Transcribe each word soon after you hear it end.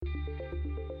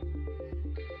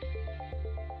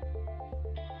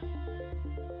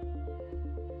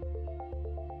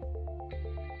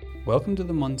Welcome to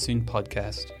the Monsoon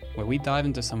Podcast, where we dive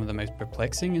into some of the most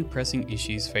perplexing and pressing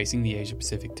issues facing the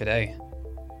Asia-Pacific today.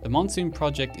 The Monsoon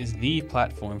Project is the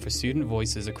platform for student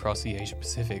voices across the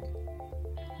Asia-Pacific.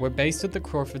 We're based at the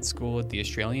Crawford School at the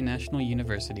Australian National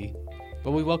University,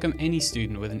 but we welcome any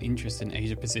student with an interest in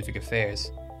Asia-Pacific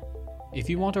affairs.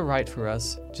 If you want to write for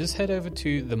us, just head over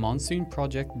to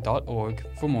themonsoonproject.org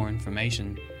for more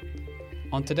information.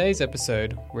 On today's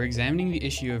episode, we're examining the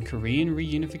issue of Korean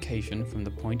reunification from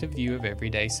the point of view of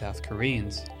everyday South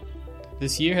Koreans.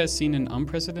 This year has seen an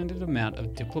unprecedented amount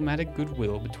of diplomatic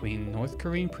goodwill between North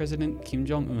Korean President Kim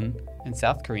Jong-un and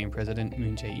South Korean President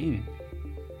Moon Jae-in.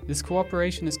 This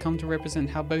cooperation has come to represent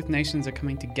how both nations are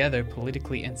coming together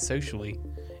politically and socially,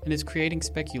 and is creating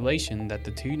speculation that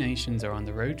the two nations are on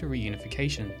the road to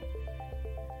reunification.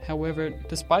 However,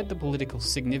 despite the political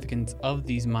significance of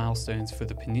these milestones for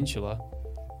the peninsula,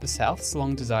 the South's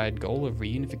long-desired goal of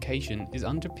reunification is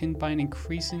underpinned by an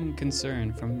increasing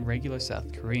concern from regular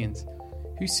South Koreans,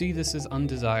 who see this as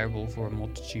undesirable for a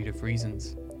multitude of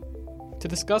reasons. To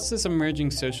discuss this emerging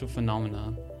social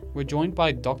phenomena, we're joined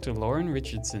by Dr. Lauren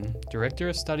Richardson, Director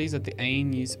of Studies at the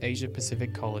ANU's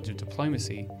Asia-Pacific College of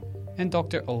Diplomacy, and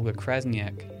Dr. Olga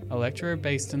Krasniak, a lecturer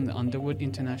based in the Underwood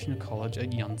International College at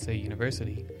Yonsei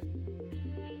University.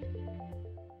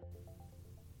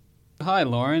 Hi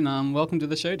Lauren, welcome to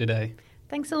the show today.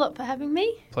 Thanks a lot for having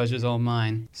me. Pleasure's all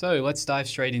mine. So let's dive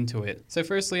straight into it. So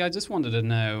firstly, I just wanted to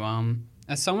know,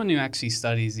 as someone who actually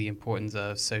studies the importance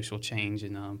of social change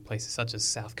in places such as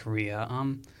South Korea,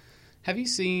 have you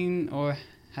seen or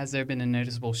has there been a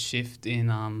noticeable shift in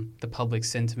the public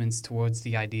sentiments towards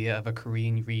the idea of a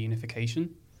Korean reunification?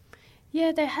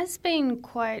 Yeah, there has been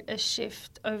quite a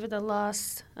shift over the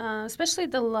last, especially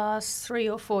the last 3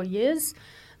 or 4 years.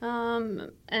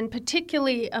 And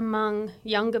particularly among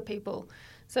younger people.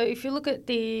 So if you look at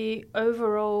the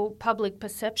overall public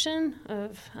perception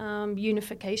of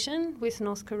unification with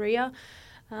North Korea,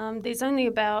 there's only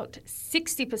about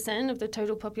 60% of the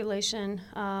total population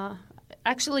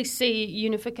actually see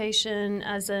unification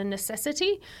as a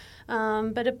necessity.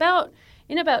 But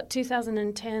in about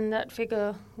 2010, that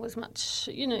figure was much,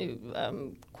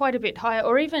 quite a bit higher,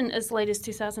 or even as late as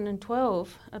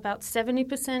 2012, about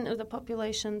 70% of the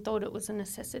population thought it was a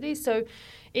necessity. So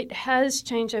it has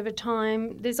changed over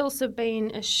time. There's also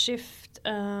been a shift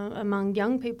among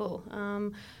young people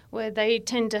where they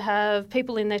tend to have,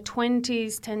 people in their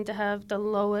 20s tend to have the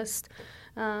lowest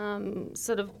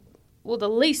the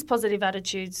least positive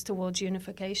attitudes towards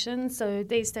unification. So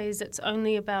these days it's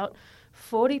only about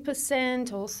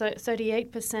 40% or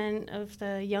 38% of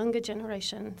the younger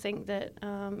generation think that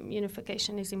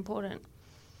unification is important.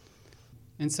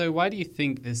 And so why do you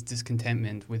think this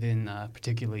discontentment within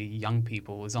particularly young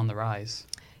people is on the rise?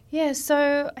 Yeah,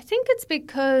 so I think it's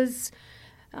because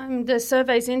the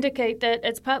surveys indicate that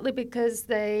it's partly because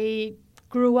they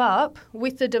grew up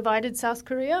with the divided South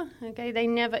Korea. Okay, they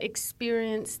never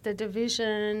experienced the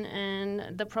division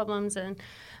and the problems and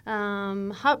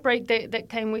heartbreak that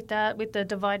came with that, with the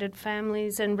divided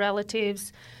families and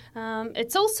relatives.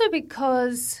 It's also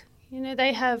because,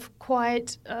 they have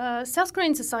quite, South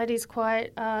Korean society is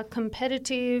quite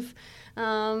competitive.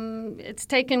 It's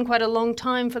taken quite a long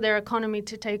time for their economy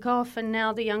to take off, and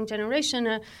now the young generation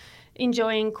are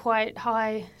enjoying quite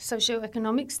high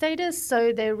socioeconomic status,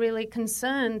 so they're really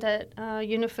concerned that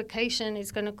unification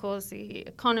is going to cause the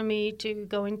economy to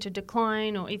go into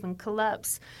decline or even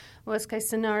collapse, worst case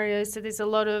scenario. So there's a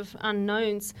lot of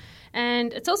unknowns.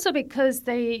 And it's also because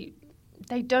they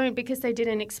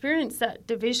didn't experience that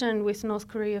division with North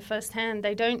Korea firsthand.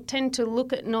 They don't tend to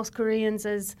look at North Koreans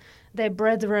as their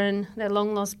brethren, their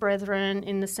long-lost brethren,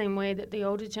 in the same way that the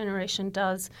older generation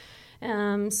does.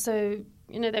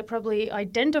 They probably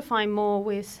identify more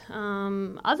with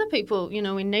other people,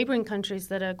 in neighbouring countries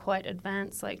that are quite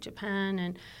advanced, like Japan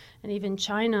and even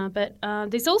China. But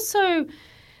there's also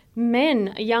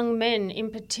young men in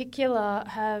particular,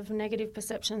 have negative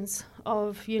perceptions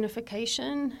of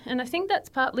unification. And I think that's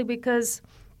partly because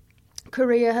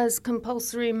Korea has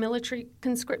compulsory military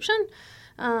conscription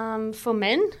for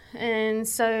men. And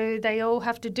so they all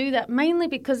have to do that, mainly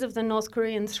because of the North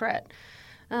Korean threat.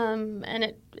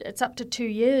 And it's up to 2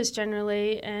 years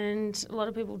generally, and a lot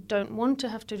of people don't want to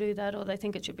have to do that, or they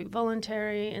think it should be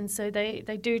voluntary, and so they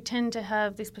do tend to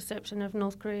have this perception of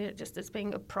North Korea just as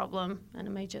being a problem and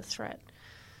a major threat.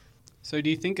 So do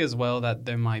you think as well that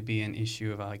there might be an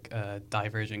issue of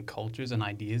divergent cultures and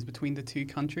ideas between the two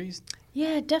countries?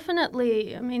 Yeah,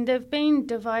 definitely. I mean, they've been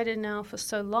divided now for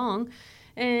so long.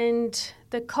 And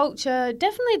the culture,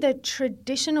 definitely the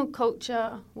traditional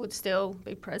culture would still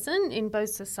be present in both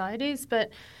societies, but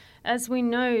as we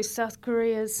know, South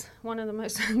Korea is one of the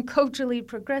most culturally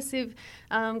progressive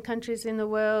countries in the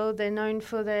world. They're known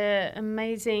for their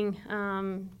amazing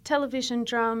television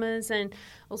dramas and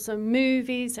also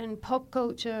movies and pop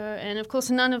culture. And, of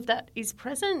course, none of that is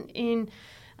present in,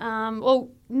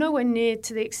 nowhere near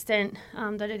to the extent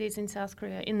that it is in South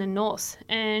Korea, in the north.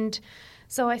 And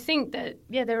so I think that,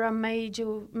 there are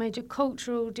major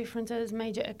cultural differences,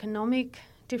 major economic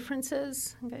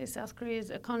differences. Okay, South Korea's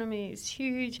economy is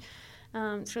huge.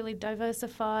 It's really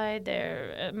diversified.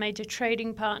 They're a major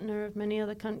trading partner of many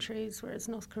other countries, whereas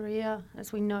North Korea,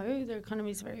 as we know, their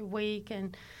economy is very weak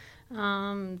and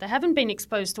they haven't been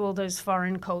exposed to all those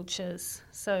foreign cultures.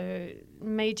 So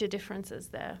major differences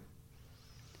there.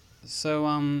 So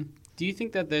do you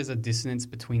think that there's a dissonance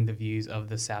between the views of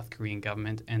the South Korean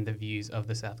government and the views of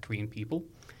the South Korean people?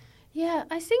 Yeah,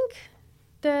 I think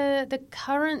the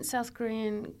current South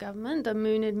Korean government, the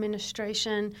Moon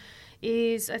administration,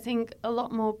 is, I think, a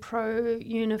lot more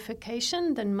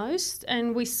pro-unification than most.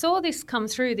 And we saw this come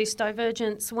through, this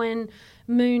divergence, when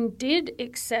Moon did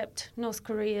accept North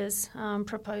Korea's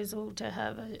proposal to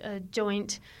have a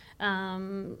joint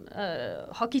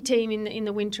hockey team in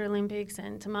the Winter Olympics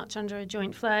and to march under a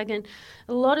joint flag. And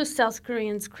a lot of South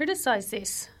Koreans criticised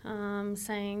this,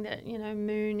 saying that,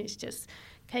 Moon is just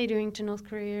catering to North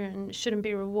Korea and shouldn't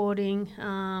be rewarding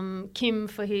Kim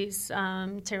for his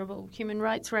terrible human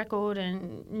rights record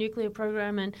and nuclear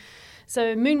program. And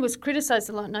so Moon was criticised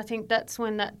a lot, and I think that's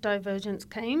when that divergence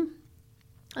came.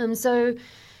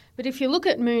 But if you look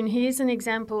at Moon, he is an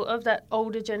example of that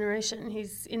older generation.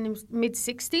 He's in his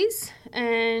mid-60s,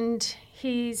 and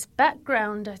his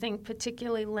background, I think,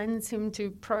 particularly lends him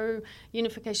to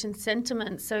pro-unification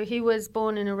sentiments. So he was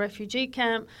born in a refugee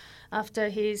camp after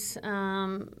his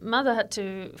mother had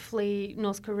to flee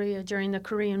North Korea during the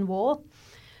Korean War.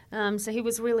 So he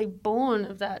was really born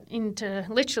of that in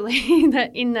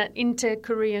that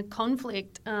inter-Korea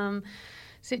conflict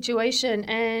situation.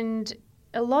 And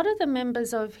a lot of the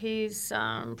members of his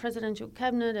presidential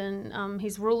cabinet and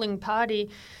his ruling party,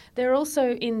 they're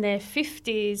also in their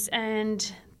 50s,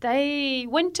 and they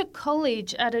went to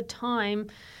college at a time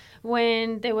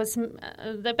when they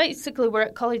basically were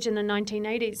at college in the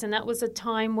 1980s, and that was a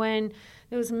time when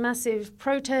there was massive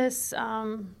protests,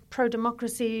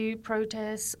 pro-democracy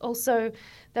protests. Also,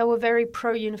 they were very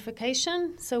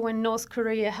pro-unification. So when North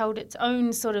Korea held its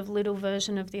own sort of little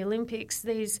version of the Olympics,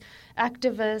 these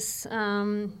activists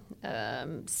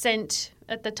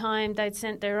they'd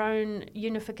sent their own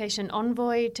unification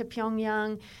envoy to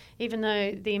Pyongyang. Even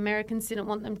though the Americans didn't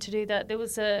want them to do that, there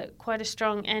was quite a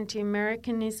strong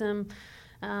anti-Americanism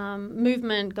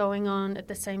movement going on at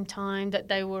the same time that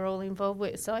they were all involved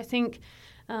with. So I think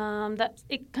that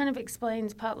it kind of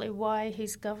explains partly why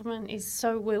his government is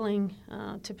so willing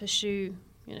to pursue,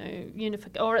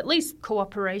 unification, or at least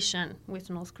cooperation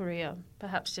with North Korea,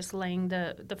 perhaps just laying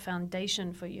the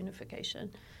foundation for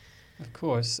unification. Of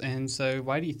course. And so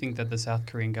why do you think that the South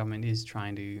Korean government is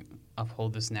trying to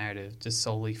uphold this narrative just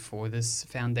solely for this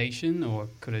foundation, or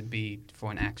could it be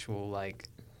for an actual,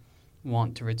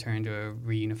 want to return to a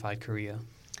reunified Korea?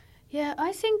 Yeah,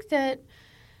 I think that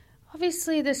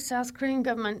obviously the South Korean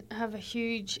government have a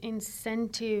huge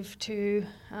incentive to,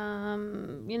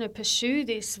 pursue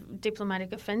this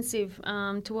diplomatic offensive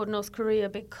toward North Korea,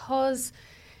 because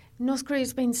North Korea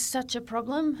has been such a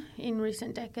problem in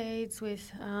recent decades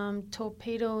with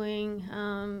torpedoing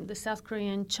the South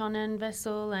Korean Cheonan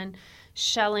vessel and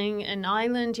shelling an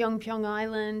island, Yongpyong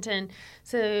Island, and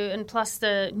plus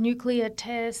the nuclear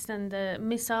tests and the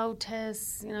missile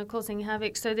tests, causing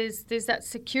havoc. So there's that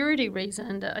security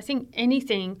reason that I think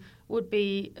anything would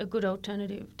be a good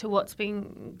alternative to what's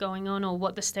been going on or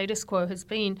what the status quo has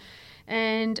been.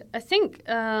 And I think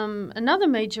another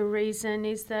major reason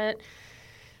is that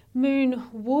Moon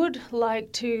would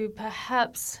like to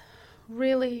perhaps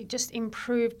really just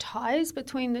improve ties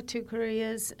between the two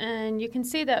Koreas, and you can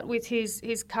see that with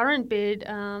his current bid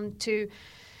to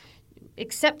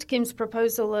accept Kim's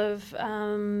proposal of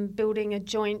building a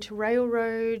joint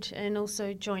railroad and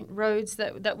also joint roads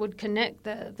that would connect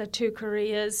the two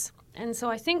Koreas. And so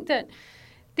I think that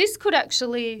this could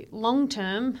actually,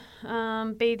 long-term,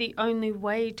 be the only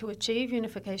way to achieve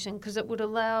unification, because it would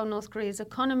allow North Korea's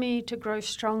economy to grow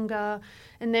stronger,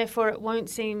 and therefore it won't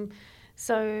seem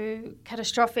so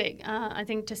catastrophic, I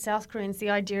think, to South Koreans, the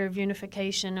idea of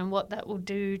unification and what that will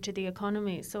do to the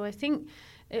economy. So I think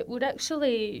it would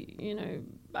actually,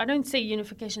 I don't see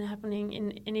unification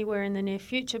happening anywhere in the near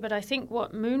future, but I think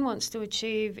what Moon wants to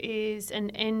achieve is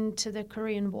an end to the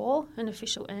Korean War, an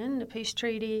official end, a peace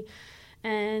treaty,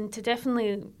 and to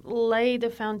definitely lay the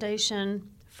foundation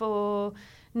for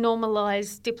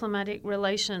normalise diplomatic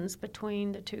relations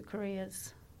between the two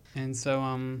Koreas. And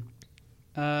so,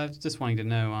 just wanting to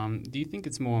know, do you think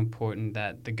it's more important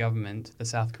that the government, the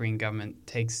South Korean government,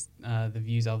 takes the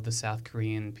views of the South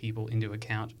Korean people into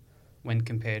account when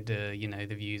compared to,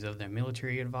 the views of their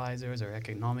military advisors or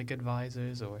economic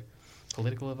advisors or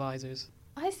political advisors?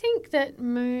 I think that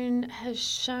Moon has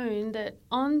shown that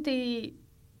on the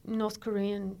North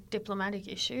Korean diplomatic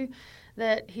issue,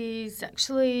 that he's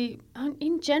actually,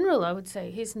 in general, I would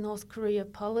say, his North Korea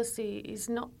policy is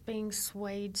not being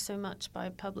swayed so much by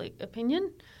public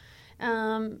opinion.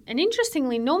 And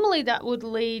interestingly, normally that would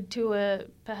lead to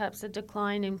perhaps a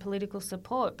decline in political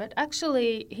support, but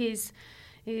actually his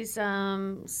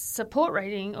support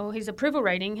rating or his approval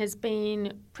rating has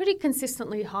been pretty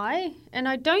consistently high. And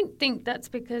I don't think that's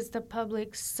because the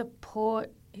public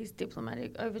support his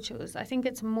diplomatic overtures. I think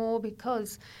it's more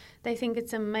because they think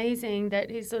it's amazing that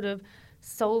he's sort of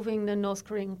solving the North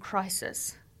Korean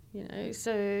crisis,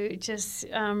 so just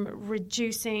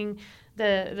reducing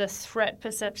the threat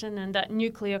perception and that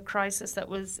nuclear crisis that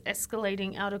was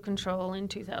escalating out of control in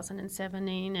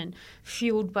 2017 and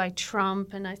fueled by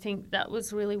Trump, and I think that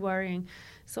was really worrying.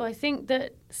 So I think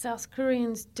that South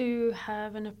Koreans do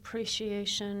have an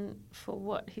appreciation for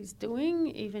what he's doing,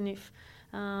 even if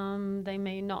they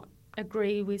may not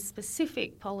agree with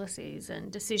specific policies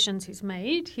and decisions he's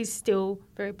made. He's still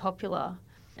very popular.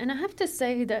 And I have to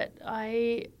say that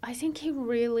I think he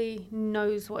really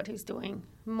knows what he's doing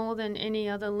more than any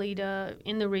other leader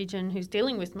in the region who's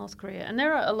dealing with North Korea. And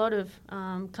there are a lot of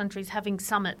countries having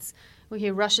summits. We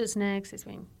hear Russia's next. There's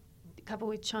been a couple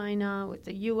with China, with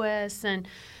the US. And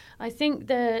I think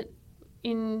that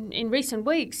in recent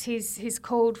weeks, he's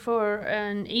called for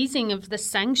an easing of the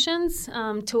sanctions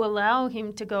to allow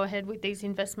him to go ahead with these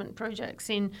investment projects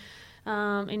in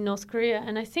North Korea.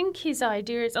 And I think his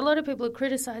idea is, a lot of people are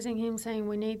criticizing him, saying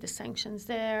we need the sanctions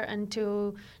there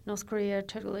until North Korea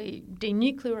totally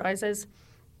denuclearizes.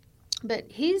 But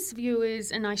his view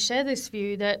is, and I share this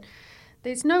view, that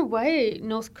there's no way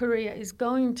North Korea is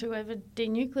going to ever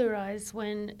denuclearize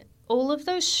when all of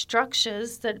those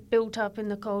structures that built up in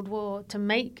the Cold War to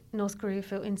make North Korea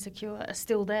feel insecure are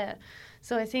still there.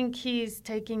 So I think he's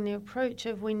taking the approach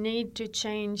of we need to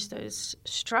change those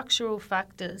structural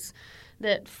factors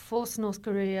that force North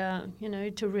Korea,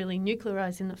 to really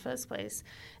nuclearize in the first place.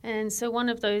 And so one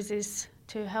of those is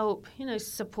to help,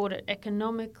 support it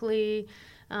economically,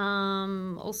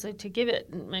 also to give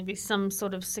it maybe some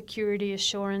sort of security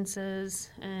assurances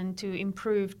and to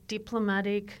improve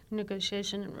diplomatic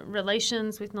negotiation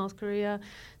relations with North Korea.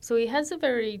 So he has a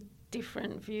very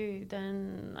different view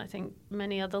than I think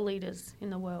many other leaders in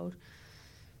the world.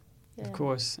 Yeah. Of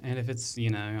course, and if it's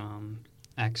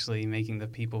actually making the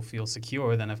people feel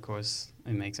secure, then of course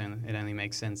it only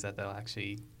makes sense that they'll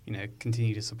actually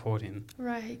continue to support him.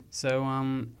 Right.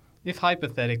 So if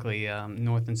hypothetically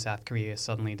North and South Korea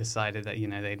suddenly decided that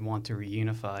they'd want to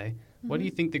reunify, what do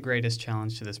you think the greatest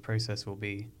challenge to this process will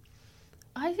be?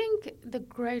 I think the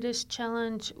greatest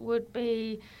challenge would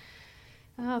be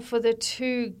for the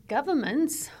two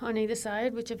governments on either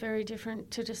side, which are very different,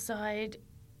 to decide,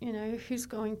 who's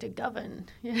going to govern.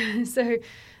 So,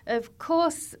 of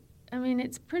course,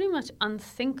 it's pretty much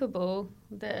unthinkable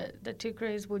that the two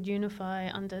Koreas would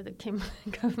unify under the Kim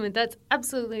government. That's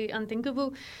absolutely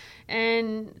unthinkable.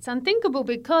 And it's unthinkable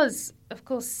because, of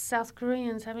course, South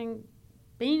Koreans, having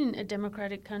been a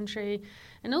democratic country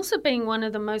and also being one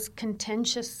of the most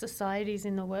contentious societies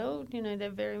in the world, they're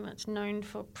very much known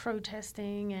for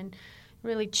protesting and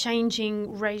really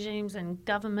changing regimes and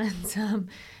governments.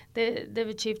 They've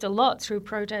achieved a lot through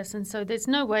protests, and so there's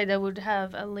no way they would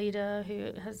have a leader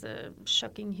who has a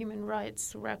shocking human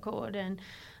rights record and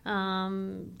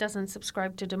doesn't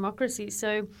subscribe to democracy.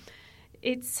 So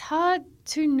it's hard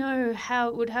to know how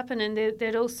it would happen, and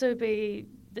there'd also be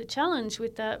the challenge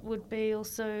with that would be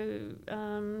also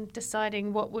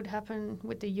deciding what would happen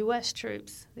with the US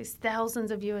troops. There's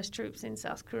thousands of US troops in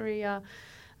South Korea.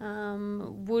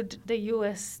 Would the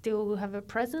US still have a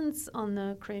presence on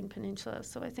the Korean Peninsula?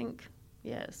 So I think,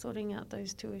 sorting out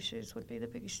those two issues would be the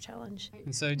biggest challenge.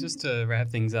 And so just to wrap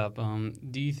things up,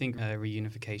 do you think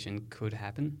reunification could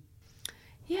happen?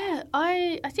 Yeah,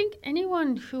 I think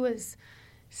anyone who has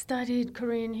studied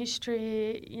Korean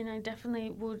history, definitely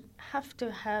would have to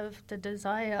have the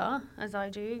desire, as I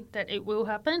do, that it will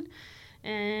happen,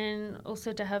 and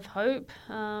also to have hope.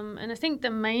 And I think the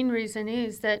main reason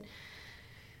is that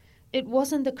it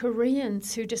wasn't the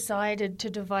Koreans who decided to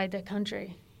divide their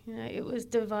country. It was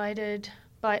divided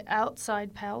by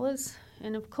outside powers,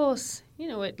 And of course,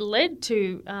 it led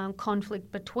to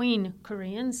conflict between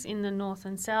Koreans in the north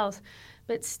and south,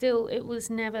 but still it was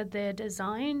never their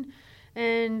design.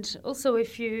 And also,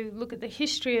 if you look at the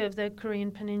history of the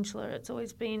Korean Peninsula, it's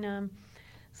always been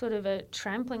sort of a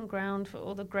trampling ground for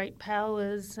all the great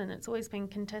powers, and it's always been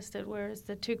contested, whereas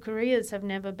the two Koreas have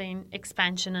never been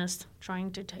expansionist,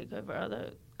 trying to take over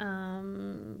other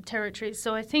territories.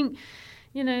 So I think,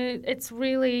 it's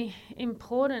really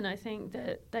important, I think,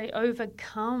 that they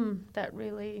overcome that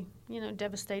really,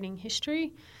 devastating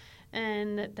history,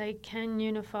 and that they can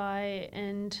unify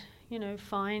and,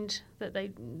 find that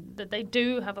they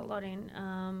do have a lot in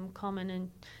common.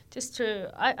 And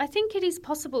I think it is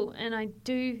possible, and I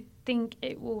do think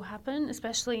it will happen,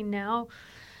 especially now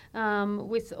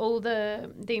with all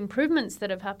the improvements that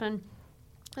have happened.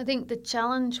 I think the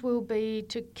challenge will be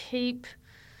to keep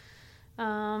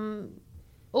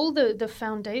all the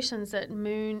foundations that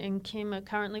Moon and Kim are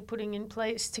currently putting in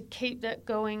place, to keep that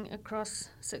going across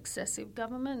successive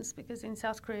governments, because in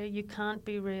South Korea you can't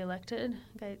be re-elected.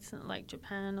 Okay, it's not like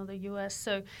Japan or the US.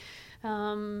 So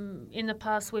in the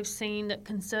past we've seen that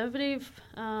conservative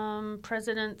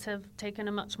presidents have taken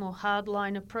a much more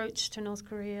hardline approach to North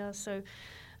Korea. So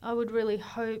I would really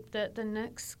hope that the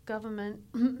next government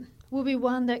will be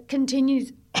one that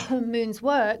continues Moon's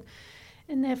work,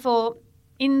 and therefore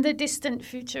in the distant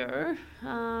future,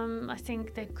 I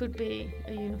think there could be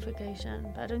a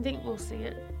unification, but I don't think we'll see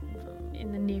it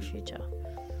in the near future.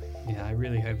 Yeah, I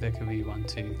really hope there could be one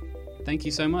too. Thank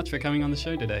you so much for coming on the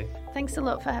show today. Thanks a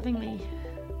lot for having me.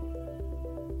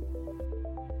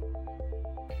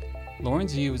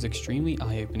 Lauren's view was extremely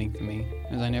eye-opening for me,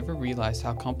 as I never realised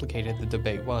how complicated the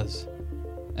debate was.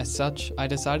 As such, I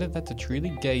decided that to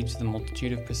truly gauge the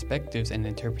multitude of perspectives and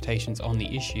interpretations on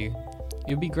the issue, it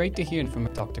would be great to hear from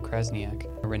Dr. Krasniak,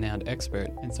 a renowned expert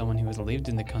and someone who has lived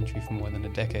in the country for more than a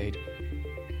decade.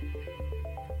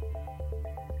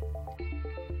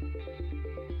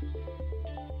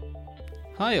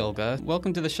 Hi Olga,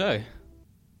 welcome to the show.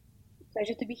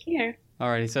 Pleasure to be here.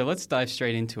 Alrighty, so let's dive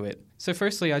straight into it. So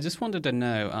firstly, I just wanted to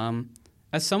know,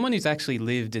 as someone who's actually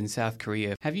lived in South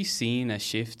Korea, have you seen a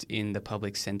shift in the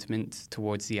public sentiment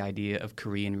towards the idea of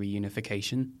Korean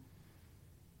reunification?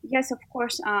 Yes, of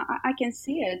course, I can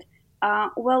see it.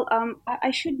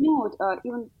 I should note,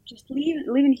 even just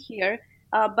living here,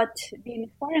 but being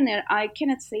a foreigner, I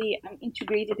cannot say I'm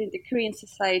integrated into Korean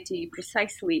society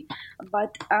precisely.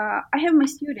 But I have my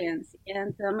students,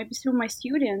 and maybe through my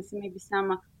students, maybe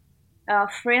some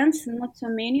friends, not so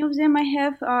many of them I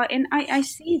have, and I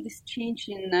see this change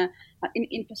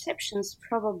in perceptions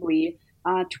probably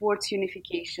towards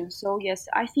unification. So yes,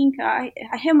 I think I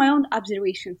have my own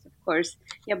observations, of course.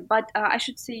 Yeah, but I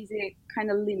should say they're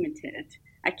kind of limited.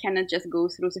 I cannot just go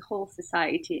through the whole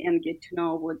society and get to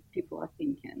know what people are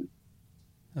thinking.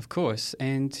 Of course.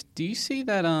 And do you see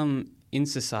that in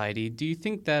society, do you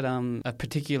think that a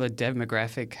particular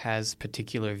demographic has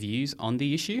particular views on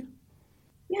the issue?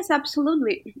 Yes,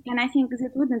 absolutely. And I think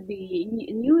that wouldn't be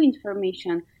new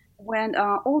information when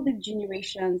all the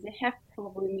generations, they have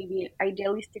probably maybe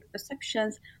idealistic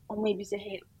perceptions, or maybe they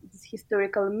have this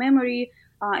historical memory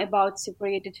about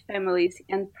separated families,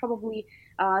 and probably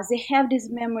they have this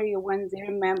memory when they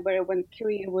remember when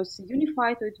Korea was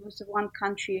unified, or it was one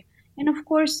country. And of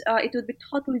course, it would be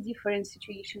totally different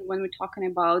situation when we're talking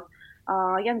about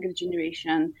younger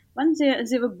generation, when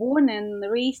they were born and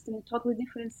raised in a totally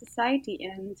different society,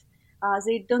 and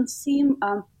they don't seem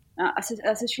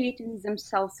associating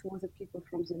themselves with the people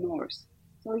from the north.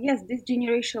 So yes, this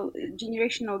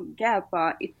generational gap,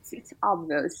 it's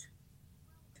obvious.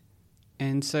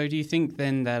 And so do you think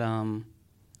then that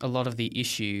a lot of the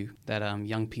issue that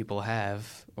young people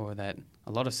have, or that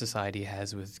a lot of society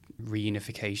has with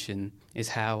reunification, is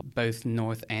how both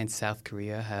North and South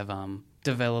Korea have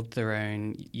developed their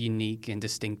own unique and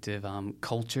distinctive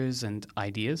cultures and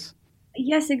ideas?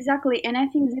 Yes, exactly. And I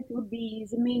think that would be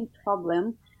the main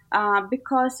problem.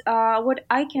 Because what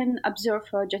I can observe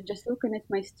just looking at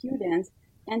my students,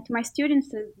 and my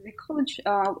students at the college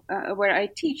where I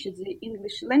teach is the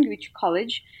English language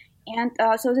college, and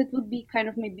so that would be kind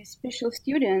of maybe special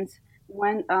students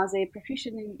when they're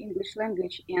proficient in English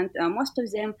language, and most of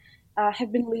them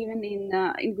have been living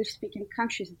in English-speaking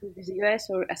countries, it would be the US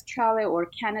or Australia or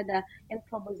Canada, and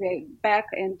probably they're back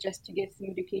and just to get some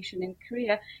education in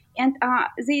Korea, and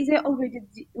they're already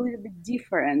a little bit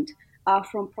different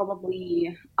from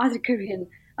probably other Korean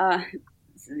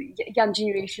young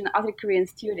generation, other Korean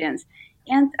students.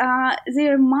 And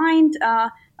their mind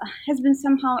has been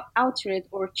somehow altered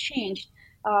or changed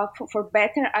for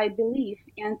better, I believe.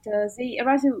 And they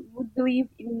rather would believe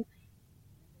in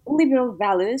liberal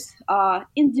values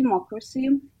in democracy,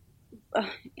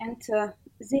 and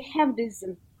they have these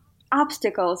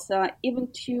obstacles even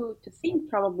to think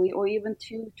probably or even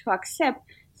to accept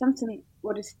something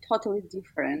what is totally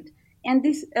different. And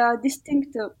this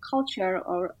distinct culture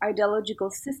or ideological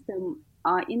system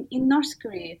in North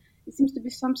Korea, it seems to be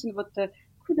something that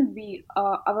couldn't be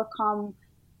overcome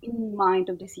in mind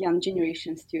of these young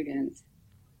generation students.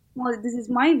 Well, this is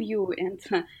my view, and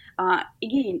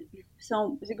again,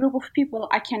 so the group of people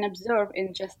I can observe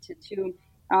and just to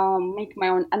make my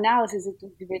own analysis, it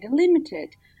will be very limited.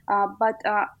 But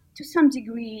to some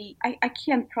degree, I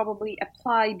can probably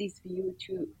apply this view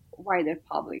to wider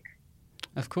public.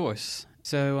 Of course.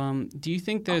 So, do you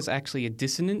think there's actually a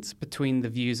dissonance between the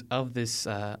views of this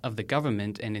of the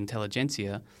government and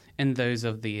intelligentsia and those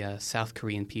of the South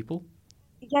Korean people?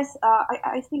 Yes,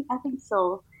 I think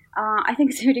so. I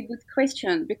think it's a very good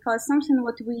question because something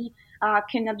what we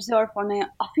can observe on an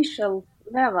official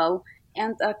level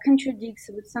and contradicts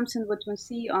with something what we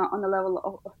see on the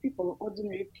level of people,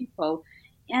 ordinary people,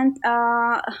 and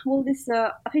all these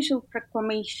official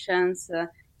proclamations,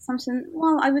 something.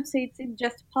 Well, I would say it's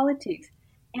just politics,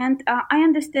 and I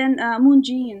understand Moon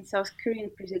Jae-in, South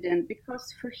Korean president,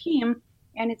 because for him,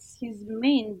 and it's his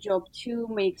main job to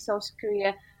make South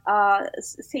Korea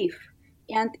safe,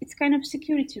 and it's kind of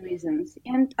security reasons.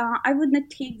 And I would not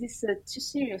take this too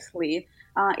seriously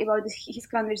about his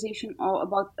conversation or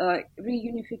about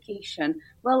reunification.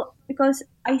 Well, because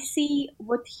I see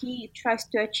what he tries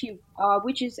to achieve,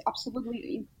 which is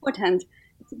absolutely important.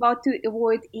 It's about to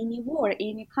avoid any war,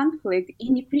 any conflict,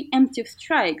 any preemptive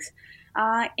strikes,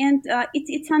 and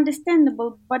it's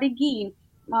understandable. But again,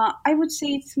 I would say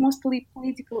it's mostly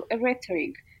political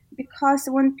rhetoric because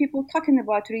when people talking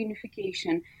about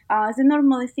reunification, they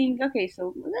normally think, okay,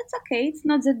 so that's okay, it's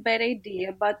not that bad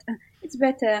idea, but it's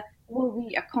better will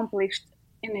be accomplished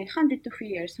in 100 of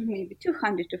years, or maybe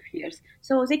 200 of years.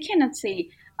 So they cannot say,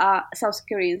 South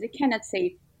Koreans, they cannot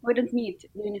say, we don't need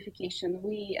reunification,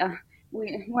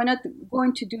 we're not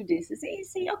going to do this. They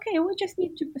say, okay, we just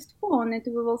need to postpone it,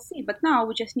 we will see. But now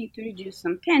we just need to reduce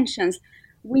some tensions.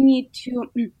 We need to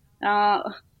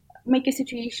make a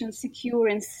situation secure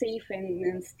and safe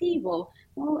and stable.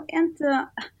 Well, and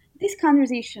this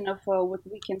conversation of what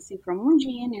we can see from Moon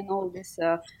Jae-in and all these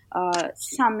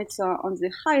summits on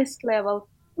the highest level,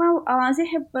 well, they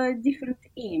have a different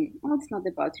aim. Well, it's not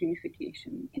about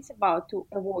reunification. It's about to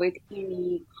avoid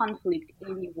any conflict,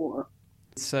 any war.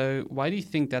 So, why do you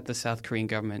think that the South Korean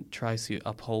government tries to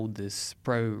uphold this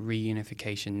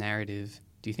pro-reunification narrative?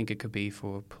 Do you think it could be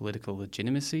for political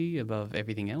legitimacy above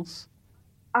everything else?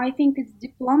 I think it's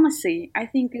diplomacy. I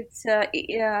think it's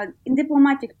in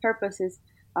diplomatic purposes,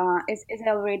 as I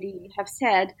already have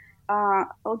said,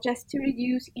 or just to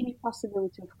reduce any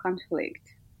possibility of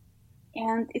conflict.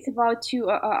 And it's about to.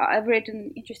 I've read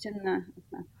an interesting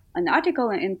an article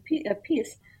in a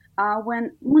piece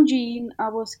when Moon Jae-in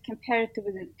was compared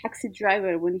with a taxi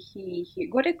driver when he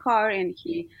got a car and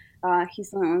he's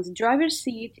on the driver's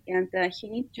seat and he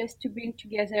needs just to bring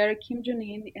together Kim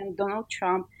Jong-un and Donald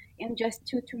Trump and just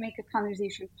to make a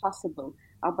conversation possible.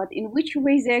 But in which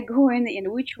way they're going,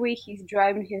 in which way he's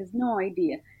driving, he has no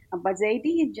idea. But the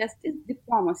idea is just is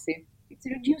diplomacy. It's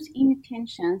reduce any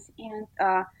tensions and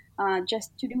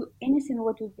just to do anything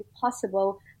what would be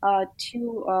possible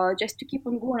to just to keep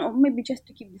on going, or maybe just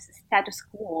to keep this status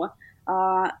quo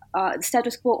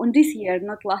on this year,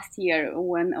 not last year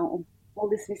when all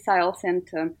these missiles and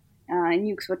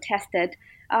nukes were tested.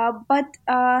 But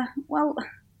well,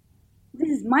 this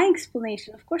is my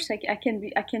explanation. Of course, I can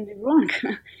be wrong,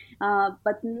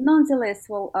 but nonetheless,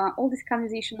 well, all this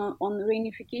conversation on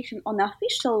reunification on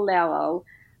official level,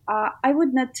 I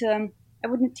would not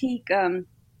take.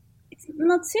 It's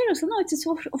not seriously. No, it's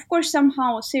of course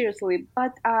somehow seriously,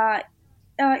 but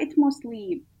it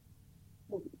mostly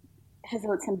has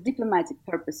some diplomatic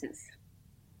purposes.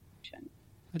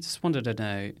 I just wanted to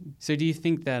know. So, do you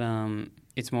think that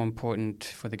it's more important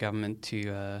for the government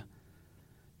to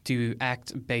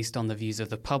act based on the views of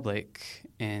the public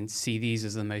and see these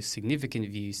as the most significant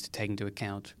views to take into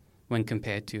account when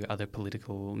compared to other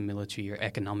political, military, or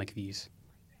economic views?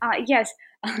 Yes,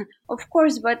 of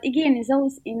course, but again, it's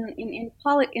always in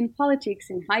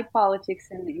politics, in high politics,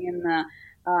 and in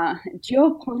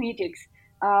geopolitics.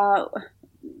 Uh,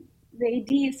 the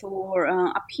ideas or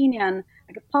opinion,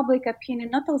 like a public opinion,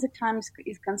 not all the time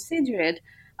is considered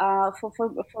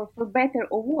for better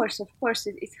or worse. Of course,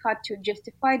 it's hard to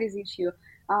justify this issue,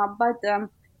 but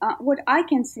what I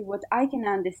can see, what I can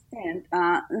understand,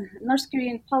 North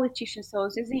Korean politicians, so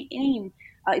they aim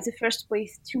is the first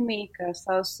place to make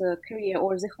South Korea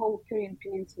or the whole Korean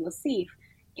peninsula safe.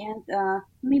 and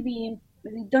maybe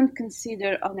they don't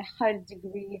consider on a high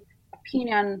degree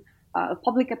opinion,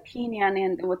 public opinion,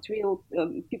 and what real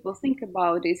people think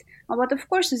about this. But of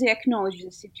course, they acknowledge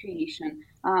the situation.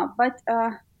 But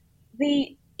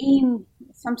they aim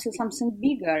something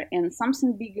bigger, and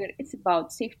something bigger. It's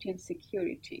about safety and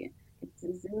security. It's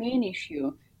the main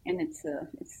issue, and it's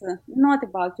not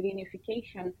about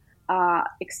reunification,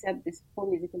 except this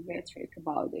political rhetoric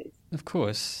about it. Of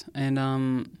course.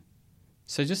 And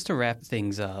so just to wrap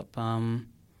things up,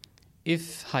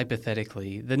 if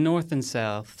hypothetically the North and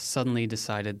South suddenly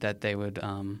decided that they would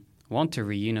want to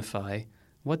reunify,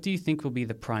 what do you think will be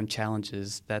the prime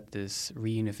challenges that this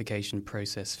reunification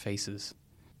process faces?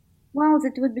 Well,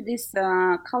 that would be this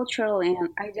cultural and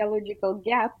ideological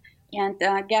gap, and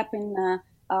gap in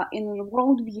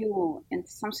worldview, and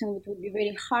something that would be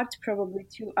very hard probably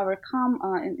to overcome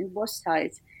in both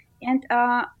sides. And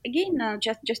again,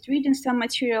 just reading some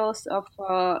materials of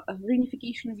a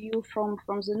reunification view from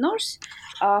the north,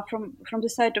 from the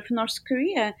side of North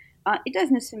Korea, it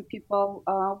doesn't seem people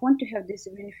want to have this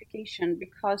reunification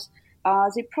because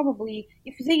they probably,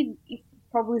 if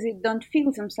probably they don't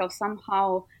feel themselves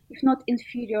somehow, if not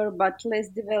inferior, but less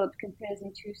developed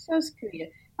comparison to South Korea.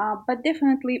 But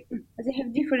definitely, they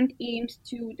have different aims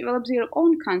to develop their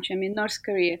own country. I mean, North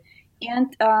Korea,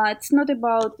 and it's not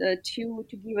about to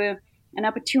give an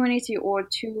opportunity or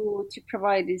to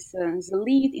provide this the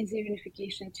lead in the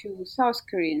unification to South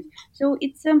Koreans. So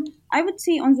it's I would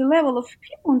say on the level of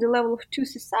people, on the level of two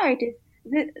societies,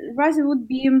 rather would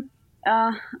be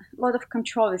a lot of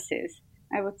controversies.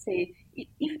 I would say,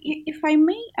 if I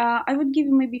may, I would give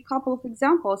you maybe a couple of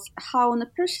examples how on a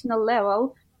personal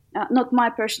level, not my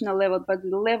personal level, but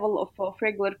the level of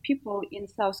regular people in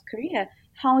South Korea,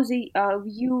 how they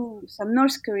view some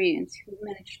North Koreans who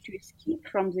managed to escape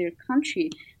from their country.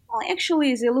 Well,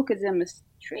 actually, they look at them as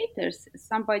traitors,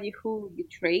 somebody who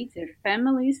betrayed their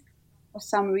families for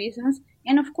some reasons.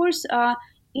 And of course,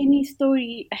 any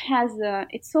story has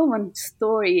its own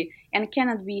story and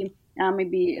cannot be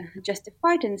maybe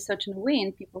justified in a certain way,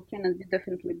 and people cannot be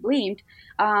definitely blamed.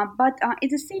 But at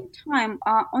the same time,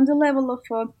 on the level of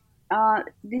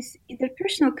this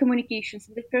interpersonal communications,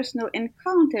 interpersonal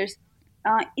encounters,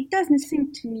 it doesn't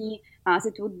seem to me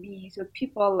that would be the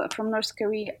people from North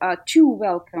Korea too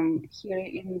welcome here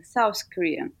in South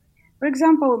Korea. For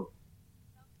example,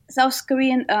 South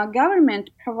Korean government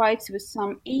provides with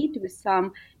some aid, with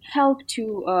some help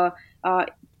to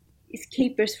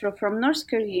escapers from North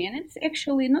Korea, and it's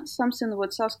actually not something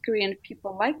what South Korean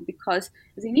people like because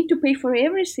they need to pay for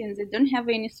everything. They don't have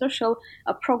any social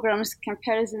programs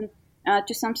comparison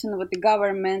to something what the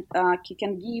government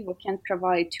can give or can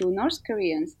provide to North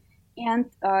Koreans, and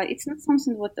it's not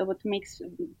something what makes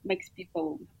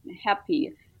people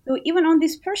happy. So even on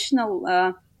these personal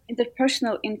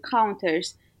interpersonal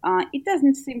encounters, it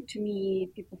doesn't seem to me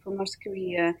people from North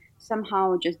Korea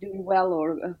somehow just doing well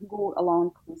or go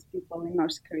along with people in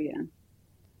North Korea.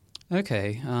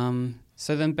 Okay.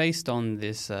 So then, based on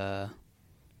this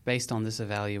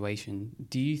evaluation,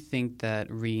 do you think that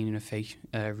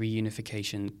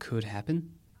reunification could happen?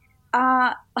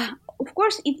 Of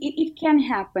course, it can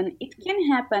happen. It can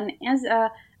happen as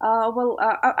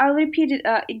I'll repeat it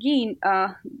again.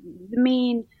 The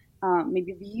main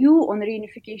maybe view on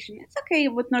reunification. It's okay.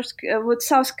 What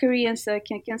South Koreans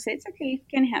can say. It's okay. It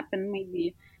can happen.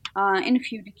 Maybe in a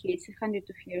few decades, 100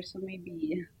 of years, or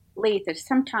maybe later,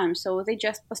 sometime. So they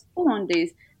just postpone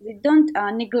this. They don't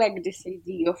neglect this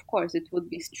idea. Of course, it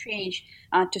would be strange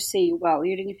to say, well,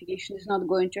 reunification is not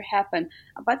going to happen.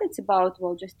 But it's about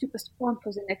just to postpone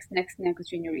for the next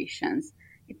generations.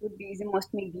 It would be the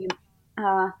most maybe.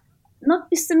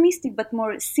 Not pessimistic, but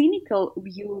more cynical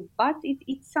view. But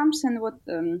it's something what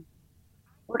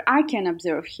I can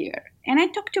observe here. And I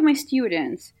talk to my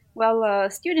students. Well,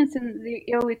 students in the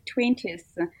early 20s,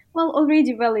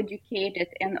 already well educated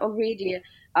and already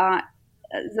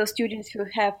the students who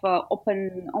have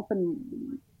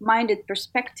open-minded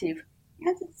perspective.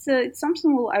 And it's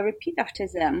something I repeat after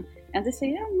them, and they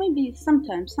say, maybe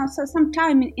sometime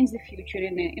in the future,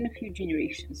 in a few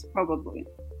generations, probably.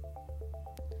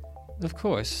 Of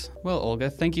course. Well, Olga,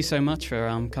 thank you so much for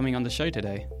coming on the show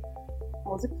today.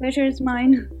 All the pleasure is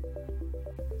mine.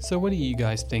 So what do you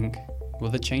guys think?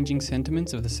 Will the changing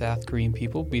sentiments of the South Korean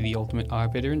people be the ultimate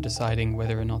arbiter in deciding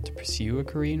whether or not to pursue a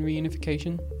Korean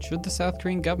reunification? Should the South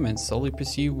Korean government solely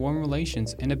pursue warm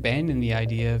relations and abandon the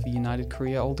idea of a united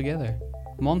Korea altogether?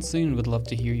 Monsoon would love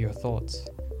to hear your thoughts.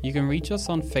 You can reach us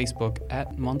on Facebook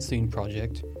at Monsoon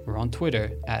Project or on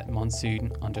Twitter at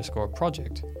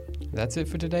Monsoon_project. That's it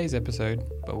for today's episode,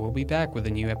 but we'll be back with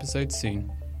a new episode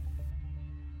soon.